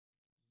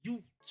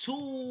You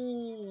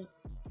too.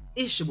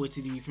 It's your boy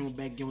TDB coming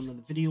back again with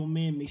another video,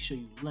 man. Make sure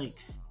you like,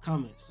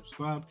 comment,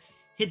 subscribe,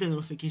 hit the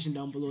notification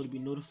down below to be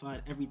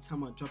notified every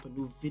time I drop a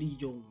new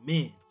video,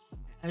 man.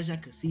 As y'all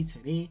can see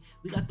today,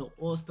 we got the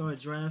All-Star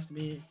draft,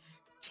 man.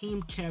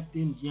 Team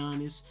captain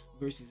Giannis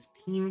versus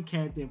team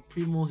captain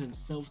Primo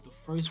himself, the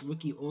first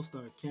rookie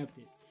All-Star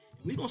captain.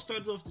 We're gonna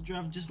start off the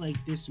draft just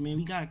like this, man.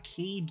 We got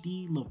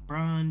KD,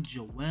 LeBron,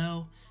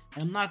 Joel.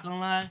 And I'm not gonna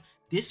lie,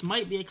 this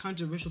might be a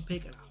controversial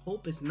pick, and I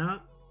hope it's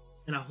not.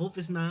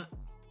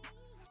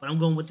 But I'm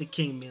going with the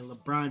king, man.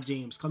 LeBron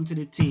James. Come to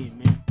the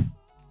team, man.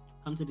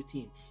 Come to the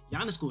team.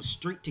 Giannis goes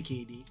straight to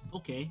KD.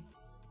 Okay.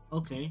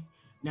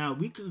 Now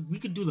we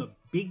could do the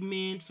big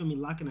man, feel me,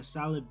 locking a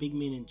solid big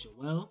man in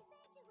Joel.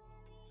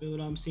 Feel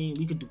what I'm saying?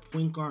 We could do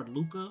point guard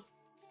Luka.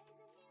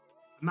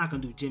 I'm not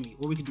gonna do Jimmy,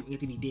 or we could do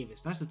Anthony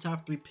Davis. That's the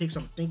top 3 picks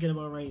I'm thinking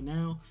about right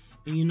now.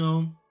 And you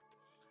know,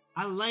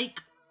 I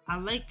like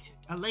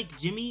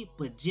Jimmy,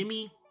 but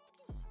Jimmy,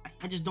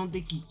 I just don't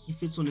think he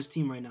fits on this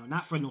team right now.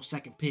 Not for no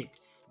second pick.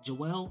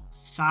 Joel,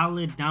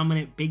 solid,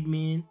 dominant big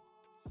man.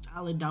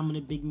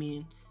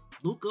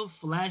 Luka,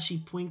 flashy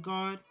point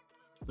guard.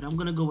 But I'm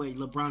gonna go with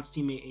LeBron's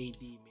teammate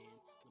AD, man.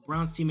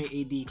 LeBron's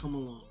teammate AD, come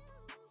along.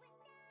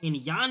 And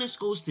Giannis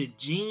goes to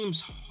James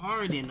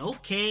Harden.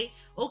 Okay.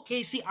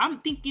 See, I'm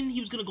thinking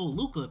he was gonna go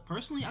Luka.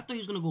 Personally, I thought he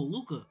was gonna go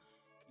Luka.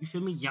 You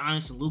feel me?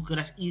 Giannis and Luka.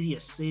 That's easy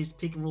assist,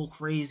 pick and roll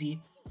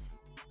crazy.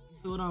 You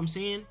feel what I'm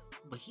saying?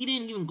 But he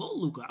didn't even go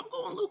Luka. I'm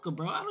going Luka,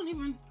 bro. I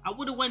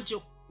would have went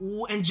Joel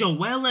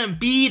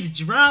Embiid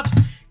drops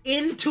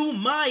into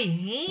my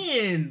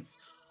hands.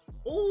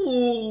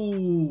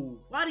 Ooh.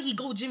 Why did he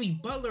go Jimmy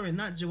Butler and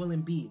not Joel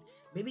Embiid?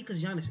 Maybe because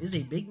Giannis is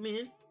a big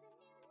man.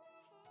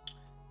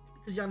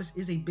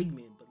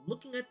 But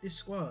looking at this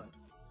squad,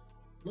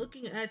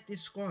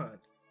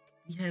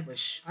 we have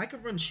I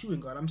can run shooting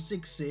guard. I'm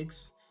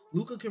 6'6".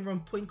 Luka can run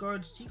point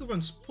guards. He can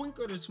run point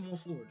guard or small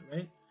forward,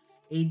 right?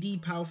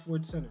 AD power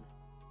forward center.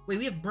 Wait,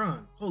 we have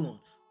Bron. Hold on.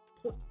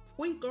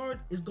 Point guard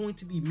is going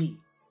to be me.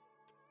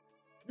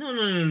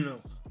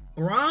 No.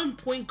 Bron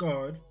point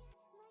guard.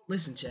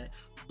 Listen, chat.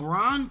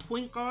 Bron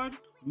point guard.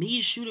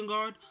 Me shooting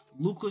guard.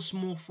 Luka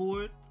small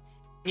forward.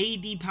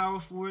 AD power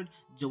forward.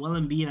 Joel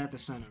Embiid at the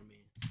center, man.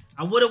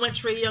 I would have went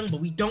Trae Young, but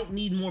we don't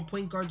need more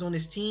point guards on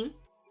this team.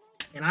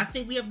 And I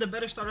think we have the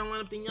better starting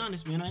lineup than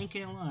Giannis, man. I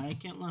can't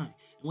lie.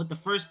 And with the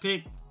first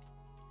pick,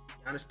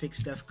 Giannis picked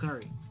Steph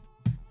Curry.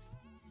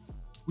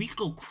 We could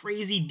go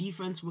crazy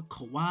defense with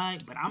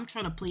Kawhi, but I'm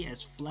trying to play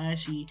as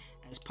flashy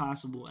as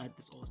possible at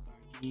this All-Star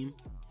game.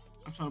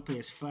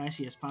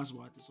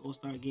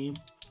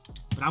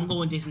 But I'm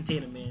going Jason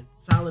Tatum, man.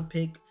 Solid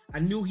pick. I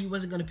knew he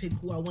wasn't going to pick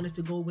who I wanted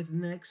to go with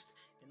next.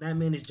 And that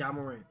man is Ja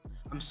Morant.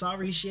 I'm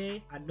sorry,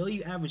 Shea. I know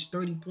you averaged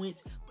 30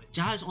 points, but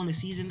Ja is on the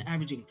season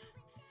averaging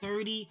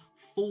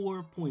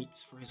 34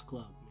 points for his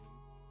club,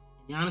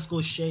 man. Giannis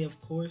goes Shea, of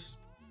course.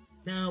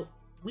 Now,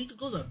 we could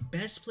go the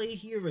best play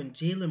here in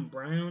Jaylen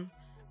Brown.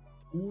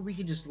 Or we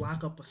could just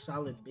lock up a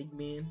solid big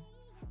man.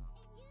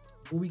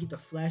 Or we get the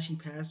flashy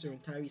passer in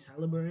Tyrese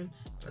Halliburton.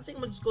 But I think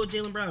I'm going to just go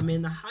Jaylen Brown,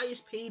 man. The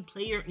highest paid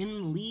player in the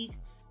league.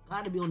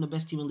 Got to be on the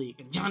best team in the league.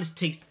 And Giannis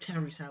takes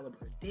Tyrese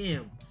Halliburton.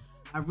 Damn.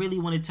 I really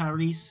wanted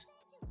Tyrese.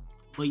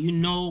 But y'all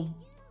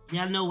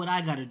know what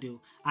I got to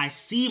do. I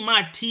see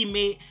my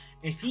teammate.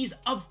 If he's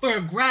up for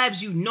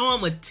grabs, you know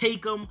I'm going to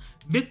take him.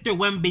 Victor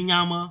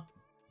Wembanyama.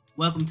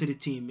 Welcome to the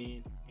team,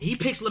 man. And he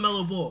picks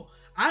LaMelo Ball.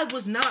 I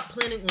was not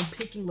planning on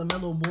picking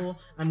LaMelo Ball.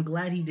 I'm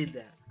glad he did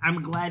that.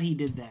 I'm glad he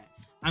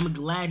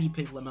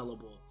picked LaMelo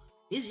Ball.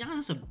 Is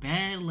Giannis a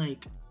bad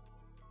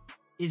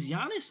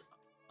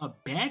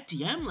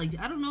GM? Like,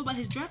 I don't know about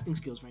his drafting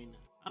skills right now.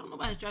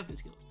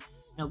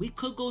 Now, we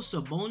could go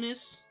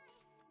Sabonis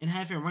and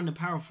have him run the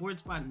power forward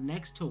spot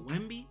next to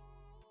Wemby.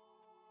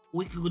 Or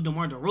we could go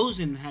DeMar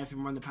DeRozan and have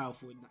him run the power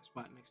forward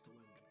spot next to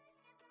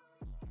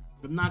Wemby.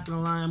 But I'm not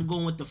gonna lie, I'm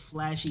going with the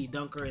flashy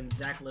dunker and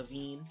Zach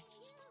LaVine.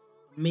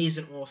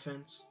 Amazing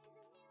offense.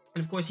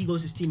 And of course, he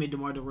goes his teammate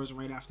DeMar DeRozan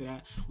right after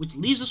that, which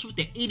leaves us with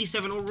the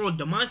 87 overall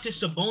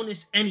Domantas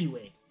Sabonis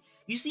anyway.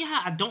 You see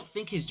how I don't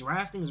think his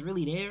drafting is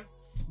really there?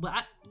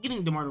 But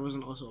getting DeMar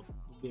DeRozan also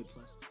a big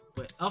plus.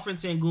 But Alfred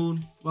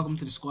Sengun, welcome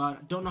to the squad.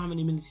 I don't know how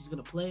many minutes he's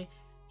going to play.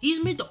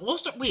 He's made the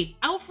All-Star. Wait,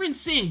 Alfred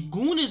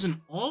Sengun is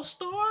an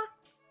All-Star?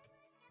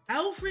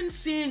 Alfred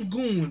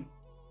Sengun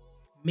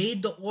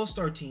made the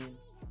All-Star team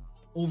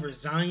over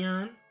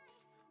Zion,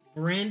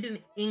 Brandon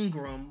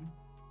Ingram,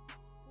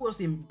 who else?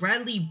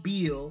 Bradley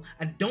Beal.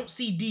 I don't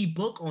see D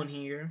Book on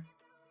here.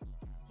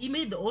 He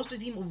made the All-Star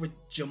team over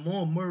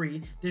Jamal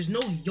Murray. There's no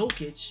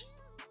Jokic.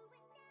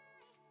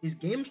 Is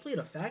games played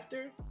a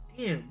factor?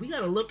 Damn, we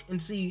gotta look and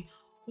see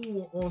who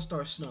were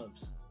All-Star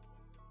snubs.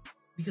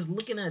 Because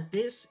looking at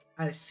this,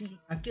 I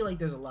feel like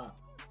there's a lot.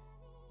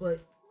 But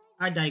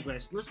I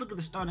digress. Let's look at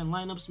the starting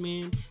lineups,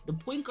 man. The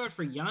point guard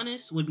for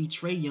Giannis would be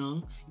Trae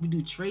Young. You would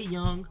do Trae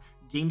Young,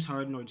 James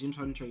Harden, or James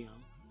Harden, Trae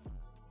Young.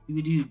 You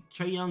would do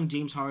Trae Young,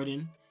 James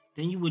Harden.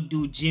 Then you would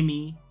do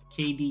Jimmy,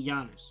 KD,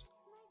 Giannis.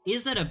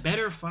 Is that a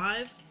better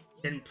 5?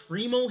 Then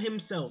Primo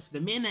himself,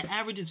 the man that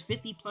averages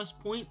 50+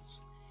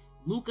 points.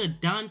 Luka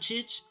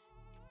Doncic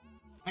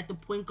at the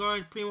point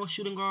guard, Primo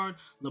shooting guard.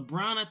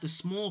 LeBron at the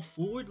small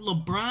forward.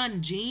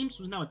 LeBron James,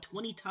 who's now a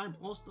 20-time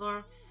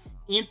All-Star.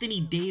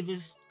 Anthony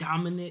Davis,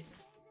 dominant.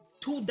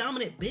 2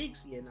 dominant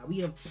bigs. Yeah, now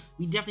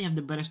we definitely have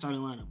the better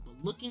starting lineup. But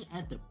looking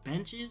at the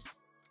benches,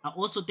 I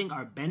also think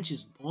our bench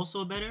is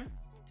also better,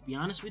 to be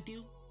honest with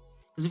you.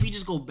 Because if you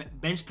just go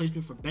bench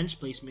placement for bench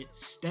placement,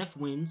 Steph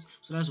wins.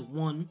 So that's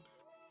one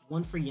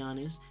for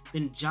Giannis.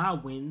 Then Ja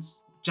wins.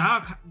 Ja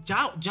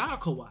or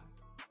Kawhi?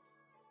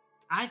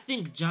 I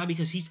think Ja,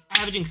 because he's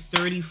averaging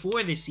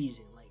 34 this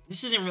season. Like,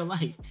 this isn't real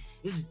life.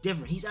 This is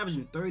different. He's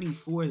averaging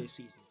 34 this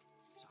season.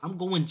 So I'm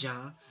going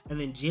Ja. And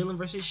then Jalen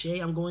versus Shea,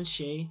 I'm going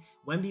Shea.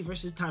 Wemby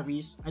versus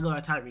Tyrese, I go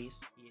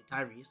Tyrese. Yeah,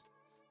 Tyrese.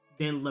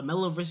 Then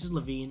LaMelo versus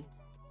Levine.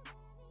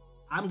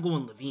 I'm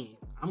going Levine.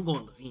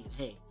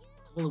 Hey,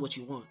 call it what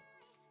you want.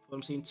 What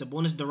I'm saying,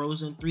 Sabonis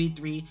DeRozan,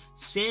 3-3.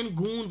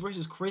 Sengun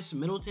versus Chris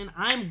Middleton.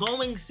 I'm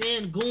going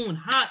Sengun.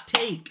 Hot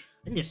take.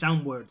 I need a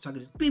soundboard so I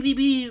can just beep beep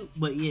beep.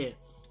 But yeah,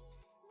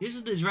 this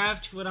is the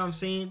draft. What I'm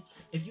saying.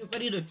 If you're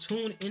ready to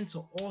tune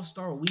into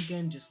All-Star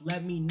Weekend, just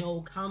let me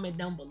know. Comment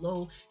down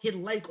below. Hit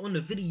like on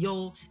the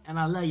video, and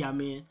I love y'all,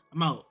 man.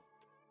 I'm out.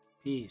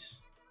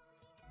 Peace.